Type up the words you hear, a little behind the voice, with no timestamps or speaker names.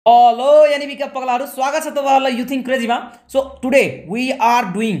Hello NEB का पगलाहरु स्वागत छ तपाईहरुलाई यु थिंक क्रेजी मा। So today we are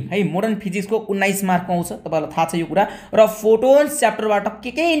doing है मोडर्न फिजिक्स को 19 मार्क को आउँछ तपाईहरुलाई थाहा छ यो कुरा र फोटोन्स च्याप्टरबाट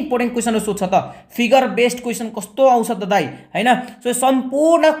के इम्पोर्टेन्ट क्वेशनहरु सोध्छ त फिगर बेस्ड क्वेशन कस्तो आउँछ त दाइ हैन। सो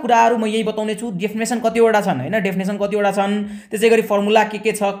सम्पूर्ण कुराहरु म यही बताउने छु। डेफिनेसन कतिवटा छन् हैन, डेफिनेसन कतिवटा छन्, त्यसैगरी फर्मुला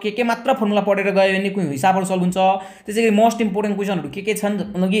के छ, के मात्र फर्मुला पढेर गयो भने कुन हिसाबहरु सल्भ हुन्छ, त्यसैगरी मोस्ट इम्पोर्टेन्ट क्वेशनहरु के छन्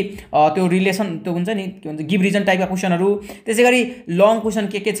मतलब कि त्यो रिलेसन त्यो हुन्छ नि के भन्छ गिभ रिजन टाइपका क्वेशनहरु, त्यसैगरी लङ क्वेशन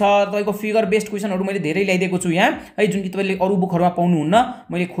के छ तपाईको फिगर बेस्ड क्वेशनहरु मैले धेरै ल्याइदिएको छु यहाँ है, जुन कि तपाईले अरु बुकहरुमा पाउनुहुन्न।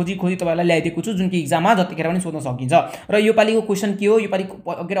 मैले खोजी तपाईलाई ल्याइदिएको छु जुन कि एक्जाममा जतिखेर पनि सोध्न सकिन्छ। र यो पालीको क्वेशन के हो, यो पाली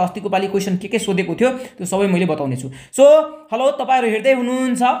के अस्तिको पाली क्वेशन के सोधेको थियो त्यो सबै मैले बताउने छु। सो हेलो तपाईहरु हेर्दै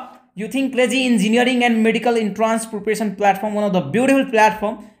हुनुहुन्छ you think crazy engineering and medical entrance preparation platform, one of the beautiful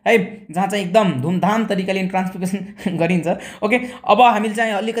platform है, जहाँ चाहिँ एकदम धुमधाम तरिकाले इन्ट्रान्स प्रिपरेसन गरिन्छ। ओके, अब हामीले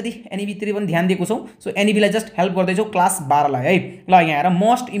चाहिँ अलिकति एनईबी तिर पनि ध्यान दिएको छौं। सो एनईबी लाई जस्ट हेल्प गर्दैछौं क्लास 12 लाई है। ल यहाँ हेर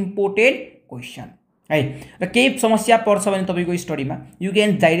मोस्ट इम्पोर्टेन्ट क्वेशन है, र केही समस्या पर्छ भने तपाईको स्टडीमा you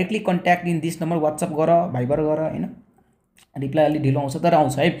can directly contact in this number, WhatsApp गर, भाइबर गर हैन, रिप्लाई अलि ढिलो आउँछ तर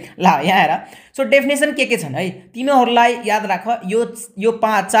आउँछ है। ल यहाँ हेर, सो डेफिनेसन के छन् है तिमीहरूलाई याद राख। यो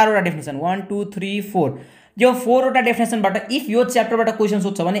चारवटा डेफिनेसन 1 2 3 4 यो 4 वटा डेफिनेसनबाट इफ यो च्याप्टरबाट क्वेशन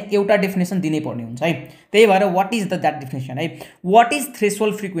सोध्छ भने एउटा डेफिनेसन दिनै पर्ने हुन्छ है। त्यही भएर व्हाट इज दैट डेफिनेसन है, व्हाट इज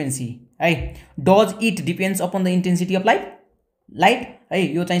थ्रेशोल्ड फ्रिक्वेन्सी है, does it depends upon the intensity of light है,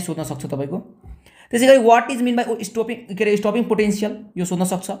 यो चाहिँ सोध्न सक्छ तपाईको। त्यसैगरी what is mean by stopping potential यो सोध्न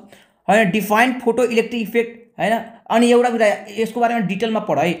सक्छ हैन। डिफाइन फोटो इलेक्ट्रिक इफेक्ट हैन। अनि एउटा कुरा यसको बारेमा डिटेलमा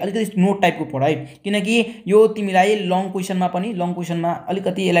पढ है, अलिकति नोट टाइपको पढ है, किनकि यो तिमीलाई लङ क्वेशनमा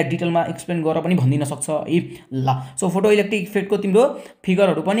अलिकति यसलाई डिटेलमा एक्सप्लेन गरेर पनि भनिदिन सक्छ है। ल सो फोटो इलेक्ट्रिक इफेक्टको तिम्रो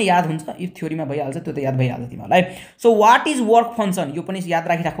फिगरहरु पनि याद हुन्छ, इफ थ्योरीमा भइहाल्छ, त्यो त याद भइहाल्छ तिमीलाई। So what is work function यो पनि याद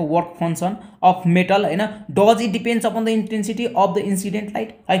राखिराखौ, वर्क फंक्शन अफ मेटल हैन। Does it depends upon the intensity of the incident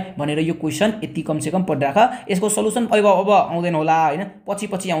light है भनेर यो क्वेशन यति कम से कम पढिराख। यसको सल्युसन अब आउँदैन होला हैन,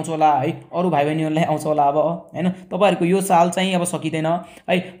 पछि आउँछ होला है, अरु भाइ बहिनीहरुलाई आउँछ होला अब हैन। तपाईहरुको यो साल चाहिँ अब सकिदैन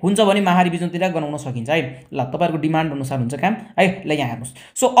है, हुन्छ भने महारिभिजनतिर गराउन सकिन्छ है। ल तपाईहरुको डिमान्ड अनुसार हुन्छ काम है। ल यहाँ हेर्नुस्,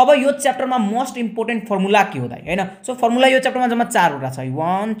 सो अब यो च्याप्टरमा मोस्ट इम्पोर्टेन्ट फर्मुला के हो दाइ हैन। सो फर्मुला यो च्याप्टरमा जम्मा 4 वटा छ,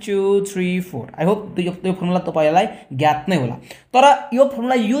 1 2 3 4। आई होप यो फर्मुला तपाईलाई ज्ञात नै होला। तर यो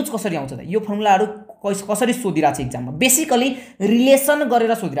फर्मुला युज कसरी आउँछ दाइ, यो फर्मुलाहरु कसरी सोधिरा छ एक्जाममा, बेसिकली रिलेसन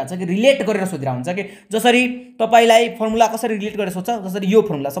गरेर सोधिरा छ कि रिलेट गरेर सोधिरा हुन्छ कि, जसरी तपाईलाई फर्मुला कसरी रिलेट गरेर सोध्छ, जसरी यो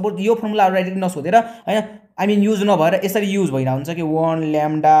फर्मुला सपोज यो फर्मुलाहरु डाइरेक्टली नसोधेर हैन, आई मिन युज नभएर यसरी युज भइरा हुन्छ कि 1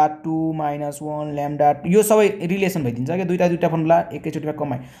 ल्याम्डा 2 माइनस 1 ल्याम्डा, यो सबै रिलेसन भइदिन्छ कि दुईटा फर्मुला एकैचोटीमा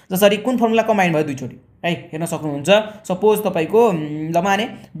कम्बाइन, जसरी कुन फर्मुला कम्बाइन भयो दुईचोटी है, हेर्न सक्नुहुन्छ। सपोज तपाईको ल माने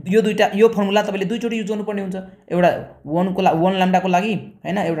यो फर्मुला तपाईले दुईचोटी युज गर्नुपर्ने हुन्छ, एउटा 1 ल्याम्डाको लागि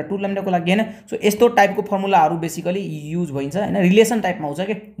हैन, एउटा 2 ल्याम्डाको लागि हैन। सो यस्तो टाइपको फर्मुलाहरु बेसिकली युज भइन्छ हैन, रिलेसन टाइपमा आउँछ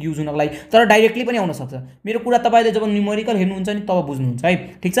के युज हुनको लागि, तर डाइरेक्टली पनि आउन सक्छ। मेरो कुरा तपाईले जब न्यूमेरिकल हेर्नुहुन्छ नि तब बुझ्नुहुन्छ है,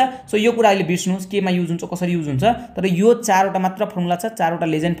 ठीक छ। सो यो कुरा अहिले बिर्सनुस् केमा युज हुन्छ कसरी युज हुन्छ, तर यो 4 वटा मात्र फर्मुला छ, 4 वटा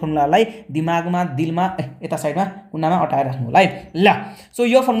लेजेन्ड फर्मुलालाई दिमागमा दिलमा यता साइडमा कुनामा अटाएर राख्नु होला है। ल सो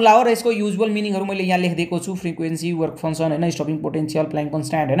यो फर्मुला हो र यसको युजुअल मिनिङहरु मैले यहाँ लेखिदिएको छु, फ्रिक्वेन्सी, वर्क फंक्शन हैन, स्टपिङ पोटेन्शियल, प्लाङ्क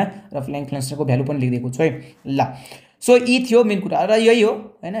कन्स्ट्यान्ट हैन, र प्लाङ्क कन्स्ट्यान्टको भ्यालु पनि लेखिदिएको छु है। ल सो यी थियो मेन कुरा र यही हो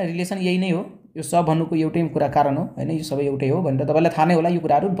हैन, रिलेसन यही नै हो, यो सब भन्नुको एउटै कुरा कारण हो हैन, यो सबै एउटै हो भनेर तपाईलाई थाहा नै होला। यो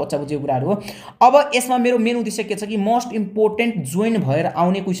कुराहरु बच्चा बुझेको कुराहरु हो। अब यसमा मेरो मेन उद्देश्य के छ कि मोस्ट इम्पोर्टेन्ट जोइन भएर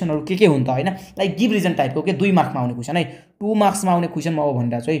आउने क्वेशनहरु के हुन् त हैन, लाइक गिभ रिजन टाइपको के 2 मार्क्समा आउने क्वेशन है, 2 मार्क्समा आउने क्वेशन म अब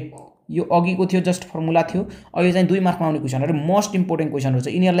भनिरहेको छु है। यो अघिको थियो जस्ट फर्मुला थियो, अहिले चाहिँ 2 मार्क्समा आउने क्वेशनहरु मोस्ट इम्पोर्टेन्ट क्वेशनहरु छ,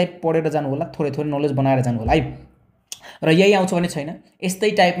 यिनीहरुलाई पढेर जानु होला, थोरै नलेज बनाएर जानु होला है। र यही आउँछ भने छैन, यस्तै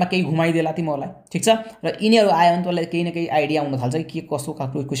टाइपमा केही घुमाइदेला तिमीहरुलाई, ठीक छ। र यिनीहरु आयो भने तपाईलाई केही न केही आइडिया आउन थाल्छ कि के कस्तो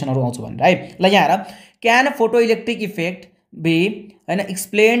खालको क्वेशनहरु आउँछ भनेर है। ल यहाँ हेर, can photo electric effect be हैन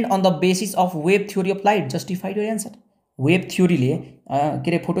explained on the basis of wave theory of light, justified your answer. Wave थ्योरीले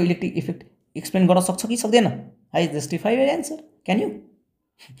के रे फोटो इलेक्ट्रिक इफेक्ट एक्सप्लेन गर्न सक्छ कि सक्दैन है, justify your answer, can you.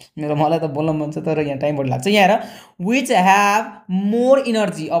 मेरो मलाई त बोल्न मन छ तर यहाँ टाइम बढी लाग्छ। यहाँ हेर, which have more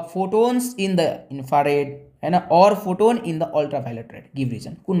energy of photons in the infrared हैन और photon in the अल्ट्राभायोलेट red, give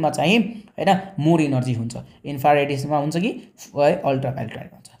reason. कुनमा चाहिँ हैन मोर इनर्जी हुन्छ, इन्फ्रारेडमा हुन्छ कि अल्ट्राभायोलेट रेड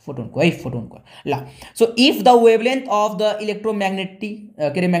हुन्छ, फोटोनको है, फोटोनको। ल so if the wavelength of the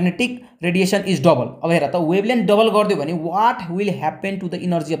magnetic radiation is double, अब हेर त वेभलेन्थ डबल गरिदियो भने what will happen to the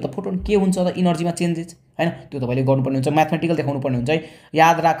energy of the photon, के हुन्छ त इनर्जीमा चेन्जेस हैन, त्यो तपाईले गर्नुपर्ने हुन्छ, म्याथमेटिकल देखाउनु पर्ने हुन्छ है।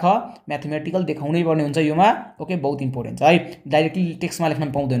 याद राख म्याथमेटिकल देखाउनै पर्ने हुन्छ योमा, ओके, बहुत इम्पोर्टेन्ट छ है। डाइरेक्टली टेक्स्टमा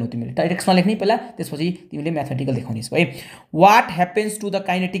लेख्न पाउँदैनौ तिमीले, टेक्स्टमा लेख्नै पहिला, त्यसपछि तिमीले म्याथमेटिकल देखाउनेछ है। What happens to the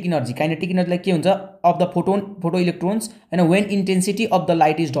kinetic energy, kinetic इनर्जीलाई के हुन्छ अफ द फोटो इलेक्ट्रोन्स हैन when intensity of the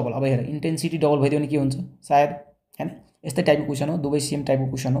light is double. अब हेर इन्टेन्सिटी डबल भइदियो भने के हुन्छ सायद हैन, यस्तै टाइपको क्वेसन हो, दुवै सेम टाइपको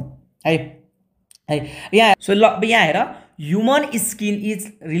क्वेसन हो है। यहाँ सो ल यहाँ हेर, human skin is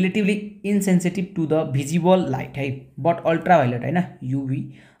relatively insensitive to the visible light है, बट अल्ट्राभायोलेट होइन UV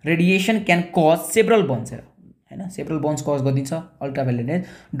radiation can cause several Burns होइन, सेभरल बर्न्स कज गरिदिन्छ अल्ट्राभायोलेट।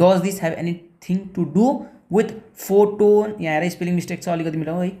 Does this have anything to do with photon, यहाँ हेर स्पेलिङ मिस्टेक छ अलिकति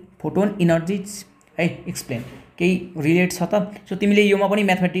मिलाऊ है, फोटोन इनर्जिज है, एक्सप्लेन, केही रिलेट छ त। सो तिमीले योमा पनि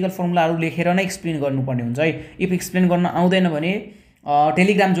म्याथमेटिकल फर्मुलाहरू लेखेर नै एक्सप्लेन गर्नुपर्ने हुन्छ है। इफ एक्सप्लेन गर्न आउँदैन भने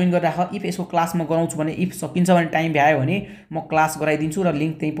टेलिग्राम जोइन गरेर राख। इफ यसको क्लास म गराउँछु भने, इफ सकिन्छ भने, टाइम भ्यायो भने म क्लास गराइदिन्छु र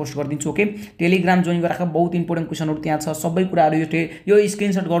लिङ्क त्यहीँ पोस्ट गरिदिन्छु। ओके, टेलिग्राम जोइन गरेर राख, बहुत इम्पोर्टेन्ट क्वेसनहरू त्यहाँ छ, सबै कुराहरू यो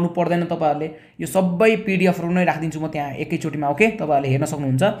स्क्रिनसट गर्नु पर्दैन तपाईँहरूले, यो सबै पिडिएफहरू नै राखिदिन्छु म त्यहाँ एकैचोटिमा। ओके, तपाईँहरूले हेर्न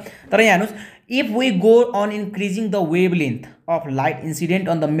सक्नुहुन्छ। तर यहाँ हेर्नुहोस्, if we go on increasing the wave length of light incident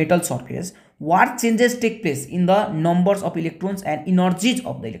on the metal surface, what changes take place in the numbers of electrons and energies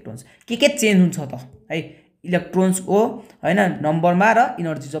of the electrons? के चेन्ज हुन्छ त है इलेक्ट्रोन्सको होइन नम्बरमा र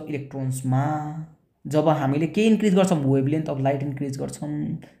इनर्जिज अफ इलेक्ट्रोन्समा जब हामीले के increase गर्छौँ, वेभलेन्थ अफ लाइट इन्क्रिज गर्छौँ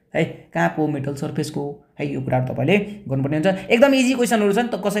है, कहाँको मेटल सर्फेसको है, यो कुराहरू तपाईँले गर्नुपर्ने हुन्छ। एकदम इजी क्वेसनहरू छन्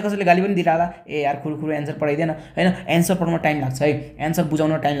त, कसैले गाली पनि दिइरहला, ए यार खुरुखुरु एन्सर पढाइदिएन होइन, एन्सर पढ्न टाइम लाग्छ है, एन्सर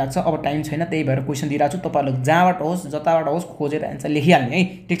बुझाउन टाइम लाग्छ। अब टाइम छैन, त्यही भएर क्वेसन दिइरहेको छु, तपाईँहरूले जहाँबाट होस् जताबाट होस् खोजेर एन्सर लेखिहाल्ने है,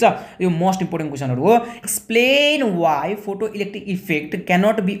 ठिक छ। यो मोस्ट इम्पोर्टेन्ट क्वेसनहरू हो। Explain why photo electric effect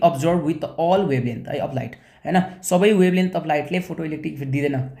cannot be observe with all wavelength है अफ लाइट होइन, सबै wavelength of लाइटले photo electric effect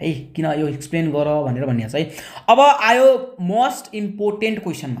दिँदैन है, किन यो एक्सप्लेन गर भनेर भनिएको छ है। अब आयो मोस्ट इम्पोर्टेन्ट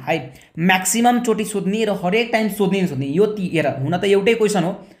क्वेसनमा है, म्याक्सिमम चोटि सोध्ने र हरेक टाइम सोध्ने यो हेर, हुन त एउटै क्वेसन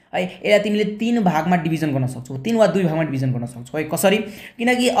हो है, यसलाई तिमीले 3 भागमा डिभिजन गर्न सक्छौ, 3 वा 2 भागमा डिभिजन गर्न सक्छौ है। कसरी?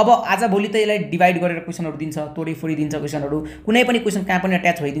 किनकि अब आज भोलि त यसलाई डिभाइड गरेर क्वेसनहरू दिन्छ, तोडी दिन्छ क्वेसनहरू, कुनै पनि क्वेसन कहाँ पनि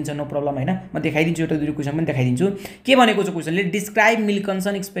अट्याच भइदिन्छ, नो प्रब्लम होइन। म देखाइदिन्छु, एउटा 2 क्वेसन पनि देखाइदिन्छु। के भनेको छ क्वेसनले, describe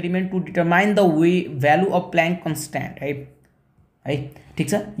मिल्किन्सन experiment to determine the value of प्ल्याङ्क constant है, ठिक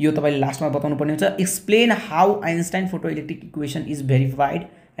छ। यो तपाईँले लास्टमा बताउनु पर्ने हुन्छ। Explain how Einstein photo electric equation is verified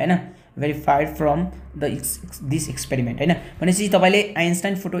होइन, भेरिफाइड फ्रम दिस एक्सपेरिमेन्ट होइन, भनेपछि तपाईँले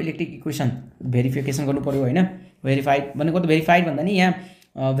Einstein photo electric equation verification गर्नु पऱ्यो होइन। भेरिफाइड भनेको त भेरिफाइड भन्दा नि यहाँ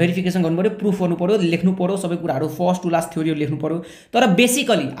भेरिफिकेसन गर्नु पऱ्यो, प्रुफ गर्नु पऱ्यो, लेख्नु पऱ्यो, सबै कुराहरू फर्स्ट टु लास्ट थ्योरीहरू लेख्नु पऱ्यो। तर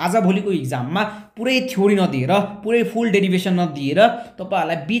बेसिकली आज भोलिको इक्जाममा पुरै थ्योरी नदिएर, पुरै फुल डेरिभेसन नदिएर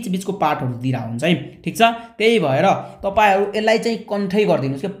तपाईँहरूलाई बिचको पार्टहरू दिइरहेको हुन्छ है, ठिक छ। त्यही भएर तपाईँहरू यसलाई चाहिँ कन्ठै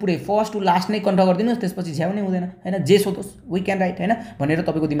गरिदिनुहोस् क्या, पुरै फर्स्ट टु लास्ट नै कन्ठ गरिदिनुहोस्, त्यसपछि झ्याउनै हुँदैन होइन, जे सोधोस् वी क्यान राइट होइन भनेर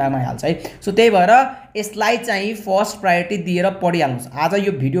तपाईँको दिमागमा आइहाल्छ है। सो त्यही भएर यसलाई चाहिँ फर्स्ट प्रायोरिटी दिएर पढिहाल्नुहोस्। आज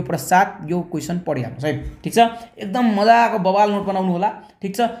यो भिडियो पश्चात यो क्वेसन पढिहाल्नुहोस् है, ठिक छ। एकदम मजाको बवाल नोट बनाउनु होला,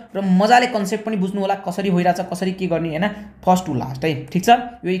 ठिक छ, र मजाले कन्सेप्ट पनि बुझ्नु होला, कसरी भइरहेछ, कसरी के गर्ने होइन, फर्स्ट टु लास्ट है, ठिक छ।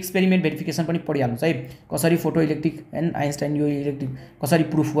 यो एक्सपेरिमेन्ट भेरिफिकेसन पनि पढिहाल्नुहोस् है, कसरी फोटो इलेक्ट्रिक एन्ड आइन्स्टाइन यो इलेक्ट्रिक कसरी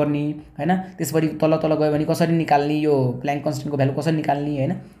प्रुफ गर्ने होइन, त्यसपछि तल गयो भने कसरी निकाल्ने, यो प्ल्याङ्क कन्स्ट्यान्टको भ्यालु कसरी निकाल्ने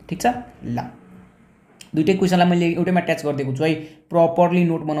होइन, ठिक छ। ल दुईटै क्वेसनलाई मैले एउटैमा ट्याच गरिदिएको छु है, प्रपरली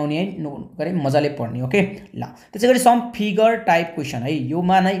नोट बनाउने है, नोट गरेँ मजाले पढ्ने। ओके ल, त्यसै गरी सम फिगर टाइप क्वेसन है,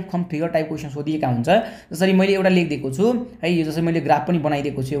 योमा नै सम फिगर टाइप क्वेसन सोधिएका हुन्छ। जसरी मैले एउटा लेखिदिएको छु है, यो जसरी मैले ग्राफ पनि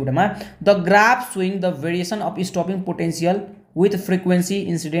बनाइदिएको छु एउटामा, the graph showing the variation of stopping potential with frequency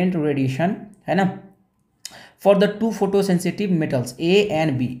incident radiation होइन for the 2 photosensitive metals A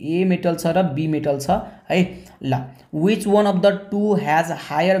and be, a metal छ र बी मेटल छ है। ल which one of the 2 has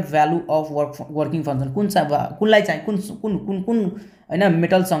higher value of working function, कुनलाई चाहिँ कुन होइन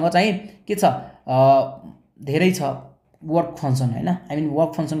मेटलसँग चाहिँ के छ धेरै छ वर्क फङ्सन होइन, आई मिन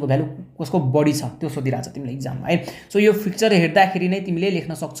वर्क फङ्सनको भ्यालु कसको बढी छ त्यो सोधिरहेको छ तिमीलाई इक्जाममा है। सो यो पिक्चर हेर्दाखेरि नै तिमीले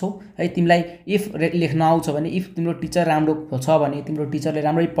लेख्न सक्छौ है, तिमीलाई इफ लेख्न आउँछ भने, इफ तिम्रो टिचर राम्रो छ भने, तिम्रो टिचरले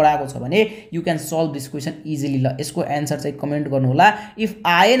राम्ररी पढाएको छ भने you can solve this question easily. ल यसको एन्सर चाहिँ कमेन्ट गर्नु होला। इफ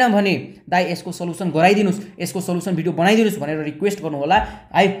आएन भने दाइ यसको सल्युसन गराइदिनुहोस्, यसको सल्युसन भिडियो बनाइदिनुहोस् भनेर रिक्वेस्ट गर्नु होला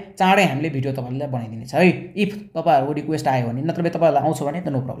है, चाँडै हामीले भिडियो तपाईँहरूलाई बनाइदिनेछ है, इफ तपाईँहरूको रिक्वेस्ट आयो भने। नत्र तपाईँहरूलाई आउँछ भने त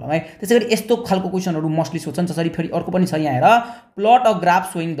नो प्रब्लम है। त्यसै गरी यस्तो खालको क्वेसनहरू मोस्टली सोध्छन्। जसरी फेरि अर्को पनि छ यहाँ हेर, plot a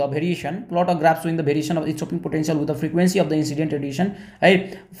graph showing the variation, plot a graph showing the variation of stopping potential with the frequency of the incident radiation है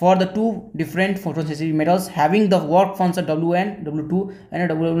for the 2 different photosensitive metals having the work function W1 W2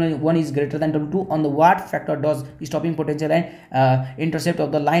 and W1 is greater than W2 on the what factor does stopping potential and intercept of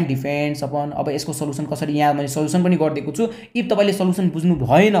the line डिफेन्ड्स upon. अब यसको solution कसरी, यहाँ मैले solution पनि गरिदिएको छु। If तपाईँले solution बुझ्नु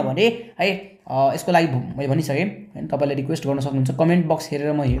भएन भने है यसको लागि मैले भनिसकेँ होइन, तपाईँले रिक्वेस्ट गर्न सक्नुहुन्छ, कमेन्ट बक्स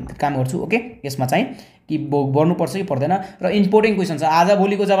हेरेर म काम गर्छु। ओके, यसमा चाहिँ कि बढ्नुपर्छ कि पर्दैन। र इम्पोर्टेन्ट क्वेसन छ, आज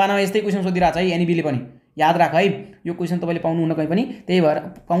भोलिको जमानामा यस्तै क्वेसन सोधिरहेको छ है एनईबीले पनि, याद राख है। यो क्वेसन तपाईँले पाउनुहुन्न कहीँ पनि, त्यही भएर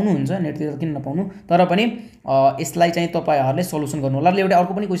पाउनुहुन्छ नेटतिर किन नपाउनु, तर पनि यसलाई चाहिँ तपाईँहरूले सल्युसन गर्नु होला। एउटा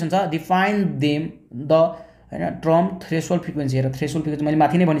अर्को पनि क्वेसन छ, डिफाइन देम द होइन टर्म थ्रेसोल्ड फ्रिक्वेन्सी। हेर थ्रेसोल्ड फ्रिक्वेन्सी मैले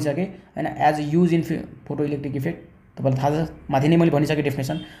माथि नै भनिसकेँ होइन, as use in photo electric effect तपाईलाई थाहा छ माथि नै मैले भनिसके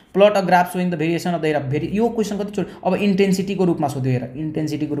definition plot a graph showing the variation of the यो क्वेसन कति चोटि अब इन्टेन्सिटीको रूपमा सोध्यो हेर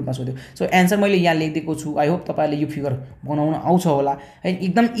इन्टेन्सिटीको रूपमा सोध्यो सो एन्सर मैले यहाँ लेखिदिएको छु आई होप तपाईहरुले यो फिगर बनाउन आउँछ होला है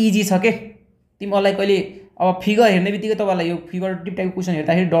एकदम इजी छ के तिमीहरुलाई कहिले अब फिगर हेर्ने बित्तिकै तपाईलाई यो फिगर टाइपको क्वेसन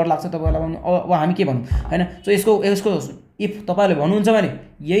हेर्दाखेरि डर लाग्छ तपाईलाई अब हामी के भनौँ हैन सो यसको इफ तपाईहरुले भन्नुहुन्छ भने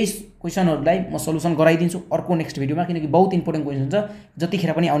यही क्वेसनहरुलाई म सल्युसन गराइदिन्छु अर्को नेक्स्ट भिडियोमा किनकि बहुत इम्पोर्टेन्ट क्वेसन छ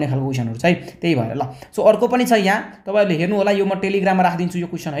जतिखेर पनि आउने खालको क्वेसनहरु छ है त्यही भएर ल सो अर्को पनि छ यहाँ तपाईहरुले हेर्नु होला यो म टेलिग्राममा राखिदिन्छु यो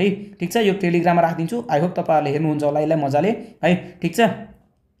क्वेसन है ठीक छ यो टेलिग्राममा राखिदिन्छु आई होप तपाईहरुले हेर्नुहुन्छ होला यसलाई मजाले है ठीक छ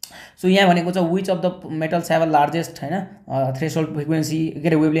सो यहाँ भनेको छ which of the metals have a largest हैन थ्रेशोल्ड फ्रिक्वेन्सी के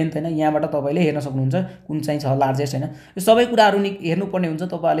रे वेभलेन्थ हैन यहाँबाट तपाईले हेर्न सक्नुहुन्छ कुन चाहिँ छ लार्जेस्ट हैन यो सबै कुराहरु हेर्नुपर्ने हुन्छ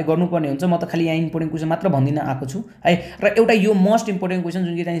तपाईहरुले गर्नुपर्ने हुन्छ म त खाली यहाँ इम्पोर्टेन्ट क्वेसन मात्र भन्दिन आएको छु है र एउटा यो मोस्ट इम्पोर्टेन्ट क्वेसन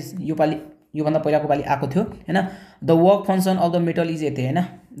जुन कि चाहिँ यो पाली यो भन्दा पहिलाको पाली आएको थियो हैन the work function of the metal is यते हैन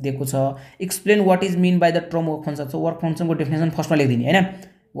दिएको छ explain what is mean by the term work function so work फंक्शनको definition फर्स्टमा लेखिदिने हैन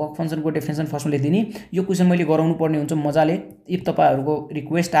वर्क फंक्शनको डेफिनेसन फर्स्टमा लेखिदिने यो क्वेसन मैले गराउनु पर्ने हुन्छ मजाले इफ तपाईहरुको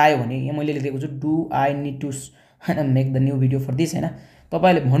रिक्वेस्ट आयो भने यहाँ मैले लेखेको छु do I need to make the new video for this हैन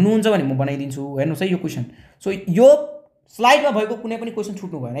तपाईले भन्नुहुन्छ भने म बनाइदिन्छु हेर्नुस् है यो क्वेसन सो यो स्लाइडमा भएको कुनै पनि क्वेसन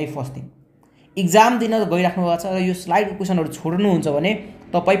छुट्नु भएन है फर्स्ट थिङ एक्जाम दिन गइराख्नु भएको छ र यो स्लाइडको क्वेसनहरु छोड्नुहुन्छ भने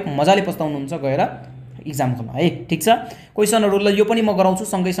तपाई मजाले पस्ताउनुहुन्छ गएर एक्जाम खोल्न है ठीक छ क्वेसनहरुलाई यो पनि म गराउँछु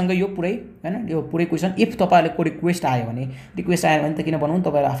सँगै यो पुरै हैन यो पुरै क्वेसन इफ तपाईहरुको रिक्वेस्ट आयो भने त किन बनाउनु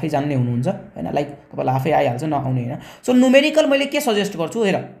तपाईहरु आफै जान्ने हुनुहुन्छ हैन लाइक तपाईलाई आफै आइहाल्छ नआउने हैन सो न्यूमेरिकल मैले के सजेस्ट गर्छु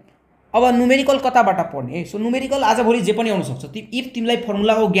हेर अब न्यूमेरिकल कताबाट पढ्ने सो न्यूमेरिकल आज भोलि जे पनि आउन सक्छ इफ तिमीलाई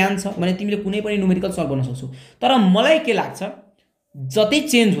फर्मुलाको ज्ञान छ भने तिमीले कुनै पनि न्यूमेरिकल सल्भ गर्न सक्छौ तर मलाई के लाग्छ जति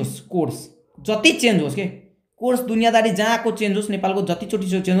चेन्ज होस् कोर्स जति चेन्ज होस् के कोर्स दुनियादारी जहाँको चेन्ज होस् नेपालको जतिचोटि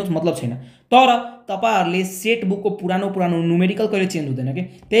चेन्ज होस् मतलब छैन तर तपाईहरुले सेट बुकको पुरानो न्यूमेरिकल कहिले चेन्ज हुँदैन के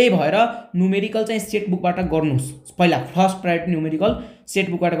त्यही भएर न्यूमेरिकल चाहिँ सेट बुकबाट गर्नुस् पहिला फर्स्ट प्रायोरिटी न्यूमेरिकल सेट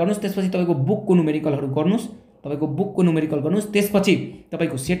बुकबाट गर्नुस् त्यसपछि तपाईको बुकको न्यूमेरिकलहरु गर्नुस् तपाईको बुकको न्यूमेरिकल गर्नुस् त्यसपछि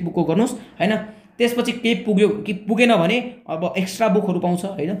तपाईको सेट बुकको गर्नुस् हैन त्यसपछि के पुग्यो कि पुगेन भने अब एक्स्ट्रा बुकहरु पाउँछ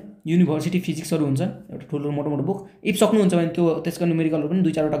हैन युनिभर्सिटी फिजिक्सहरु हुन्छ एउटा ठुलो मोटो बुक इफ सक्नुहुन्छ भने त्यो त्यसको न्यूमेरिकलहरु पनि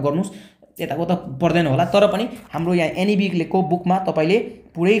दुई चारवटा गर्नुस् यताको त पर्दैन होला तर पनि हाम्रो यहाँ एनईबी को बुकमा तपाईले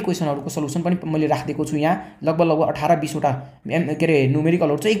पुरै क्वेसनहरुको सल्युसन पनि मैले राखिदिएको छु यहाँ लगभग 18-20 वटा के रे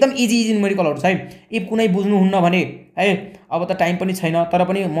न्यूमेरिकलहरु छ एकदम इजी न्यूमेरिकलहरु छ है इफ कुनै बुझ्नुहुन्न भने है अब त टाइम पनि छैन तर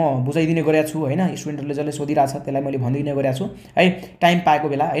पनि म बुझाइदिने गरेको छु हैन स्टुडेन्टहरुले जसले सोधिराछ त्यसलाई मैले भनिदिने गरेको छु है टाइम पाएको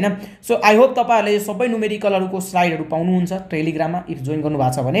बेला हैन सो आई होप तपाईहरुले यो सबै न्यूमेरिकलहरुको स्लाइडहरु पाउनुहुन्छ टेलिग्राममा इफ जोइन गर्नु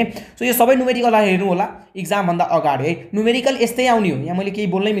भएको छ भने सो यो सबै न्यूमेरिकलहरु हेर्नु होला एक्जाम भन्दा अगाडि है न्यूमेरिकल यस्तै आउने हो यहाँ मैले केही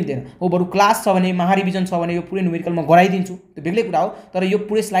बोल्नै मिल्दैन हो बरु क्लास छ भने महारिभिजन छ भने यो पुरै न्यूमेरिकल म गराइदिन्छु त्यो बेग्लै कुरा हो तर यो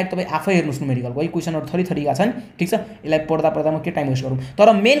पुरै स्लाइड तपाई आफै हेर्नुस् न्यूमेरिकलको है क्वेसनहरु थरीका छन् ठीक छ यसलाई पढ्दा म के टाइम वेस्ट गरौँ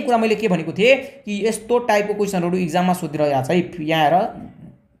तर मेन कुरा मैले के भनेको थिए कि यस्तो टाइपको क्वेसनहरु एक्जाममा सोधिरहेको छ है यहाँ हेर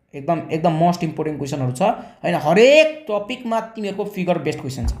एकदम मोस्ट इम्पोर्टेन्ट क्वेसनहरु छ हैन हरेक टपिकमा तिमीहरुको फिगर बेस्ड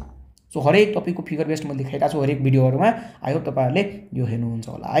क्वेसन छ सो हरेक टपिकको फिगर बेस्ड मैले देखाइरहेको छु हरेक भिडियोहरुमा आई होप तपाईहरुले यो हेर्नुहुन्छ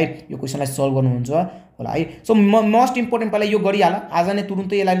होला है यो क्वेसनलाई सल्भ गर्नुहुन्छ होला है सो मोस्ट इम्पोर्टेन्ट पहिला यो गरिहाल आज नै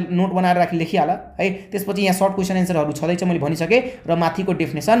तुरुन्तै यसलाई नोट बनाएर लेखिहाल है त्यसपछि यहाँ सर्ट क्वेसन एन्सरहरु छदैछ मैले भनिसके र माथिको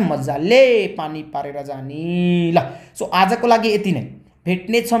डेफिनेसन मजाले पानी पारेर जानी ल सो आजको लागि यति नै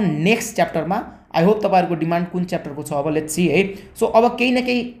भेट्ने छौं नेक्स्ट च्याप्टरमा आई होप तपाईहरुको डिमान्ड कुन च्याप्टरको छ अब लेट्स सी है सो अब केही न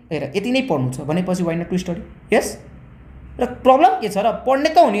केही हेर यति नै पढ्नु छ भनेपछि वाइ नट टु स्टडी यस र प्रब्लम के छ र पढ्ने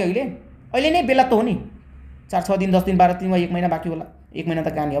त हो नि अहिले नै बेला त हो नि 4-6 दिन 10 दिन 12 दिन 1 महिना बाँकी होला 1 महिना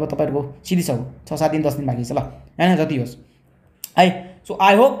त कहानी अब तपाईहरुको सिधी छ 6-7 दिन 10 दिन बाँकी छ ल हैन जति होस् है सो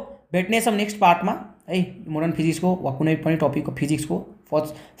आई होप भेट्ने छौं नेक्स्ट पार्टमा है मोडर्न फिजिक्सको वा कुनै पनि टपिकको फिजिक्सको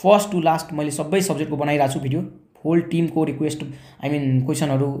फर्स्ट टु लास्ट मैले सबै सब्जेक्टको बनाइराछु भिडियो होल टिमको रिक्वेस्ट आई मिन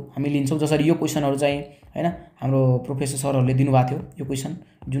क्वेसनहरु हामी लिन्छौं जसरी यो क्वेसनहरु चाहिँ हैन हाम्रो प्रोफेसर सरहरुले दिनुभएको थियो यो क्वेसन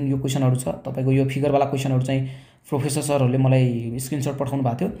जुन यो क्वेसनहरु छ तपाईको यो फिगर वाला क्वेसनहरु चाहिँ प्रोफेसर सरहरुले मलाई स्क्रिनशट पठाउनु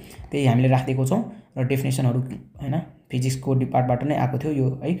भएको थियो त्यही हामीले राखिदिएको छौं र डेफिनेसनहरु हैन फिजिक्सको डिपार्टमेन्टबाट नै आएको थियो यो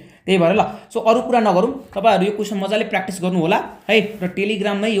है त्यही भएर ल सो अरु कुरा नगरौं तपाईहरु यो क्वेसन मजाले प्र्याक्टिस गर्नु होला है र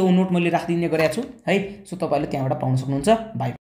टेलिग्राममै यो नोट मैले राखिदिने गरेको छु है सो तपाईहरुले त्यहाँबाट पाउन सक्नुहुन्छ बाइ